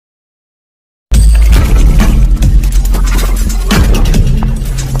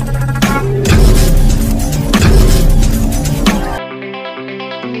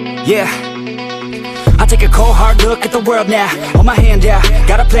Yeah, I take a cold hard look at the world now. Hold my hand, yeah,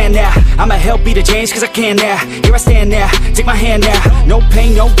 got a plan now. I'ma help be the change cause I can now. Here I stand now, take my hand now. No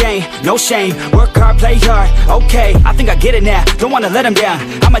pain, no gain, no shame. Work hard, play hard, okay. I think I get it now, don't wanna let them down.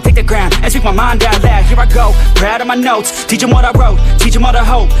 I'ma take the ground and speak my mind out loud. Here I go, proud of my notes. Teach them what I wrote, teach them all the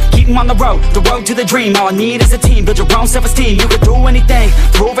hope. Keep them on the road to the dream. All I need is a team, build your own self-esteem. You can do anything,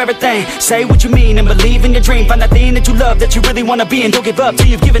 prove everything. Say what you mean and believe in your dream. Find that thing that you love, that you really wanna be. And don't give up till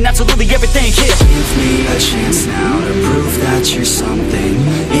you've given absolutely everything. Yeah. Give me a chance now to prove that you're something.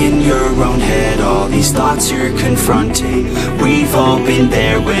 In your own head, all these thoughts you're confronting. We've all been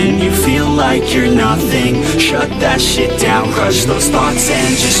there when you feel like you're nothing. Shut that shit down, crush those thoughts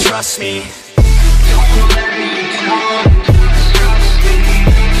and just trust me. Don't let me down.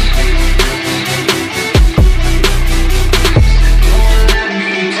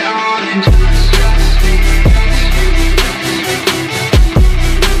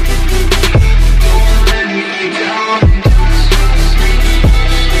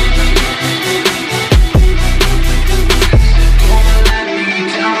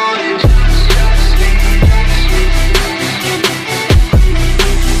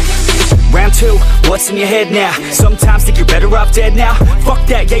 What's in your head now? Sometimes think you're better off dead now. Fuck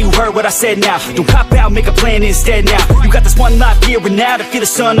that, yeah, you heard what I said now. Don't cop out, make a plan instead now. You got this one life here and now to feel the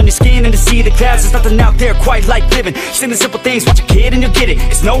sun on your skin and to see the clouds. There's nothing out there quite like living. Just in the simple things, watch a kid and you'll get it.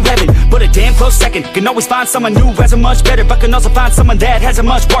 It's no heaven, but a damn close second. Can always find someone new who has it much better, but can also find someone that has it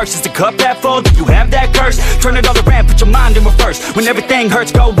much worse. Is the cup that full? Do you have that curse? Turn it all around, put your mind in reverse. When everything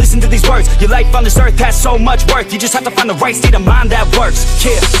hurts, go listen to these words. Your life on this earth has so much worth. You just have to find the right state of mind that works.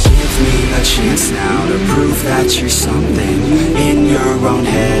 Yeah. Give me a chance now to prove that you're something. In your own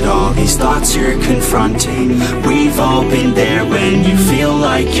head, all these thoughts you're confronting. We've all been there when you feel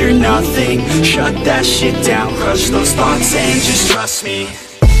like you're nothing. Shut that shit down, crush those thoughts and just trust me.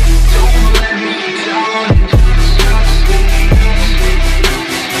 Don't let me down.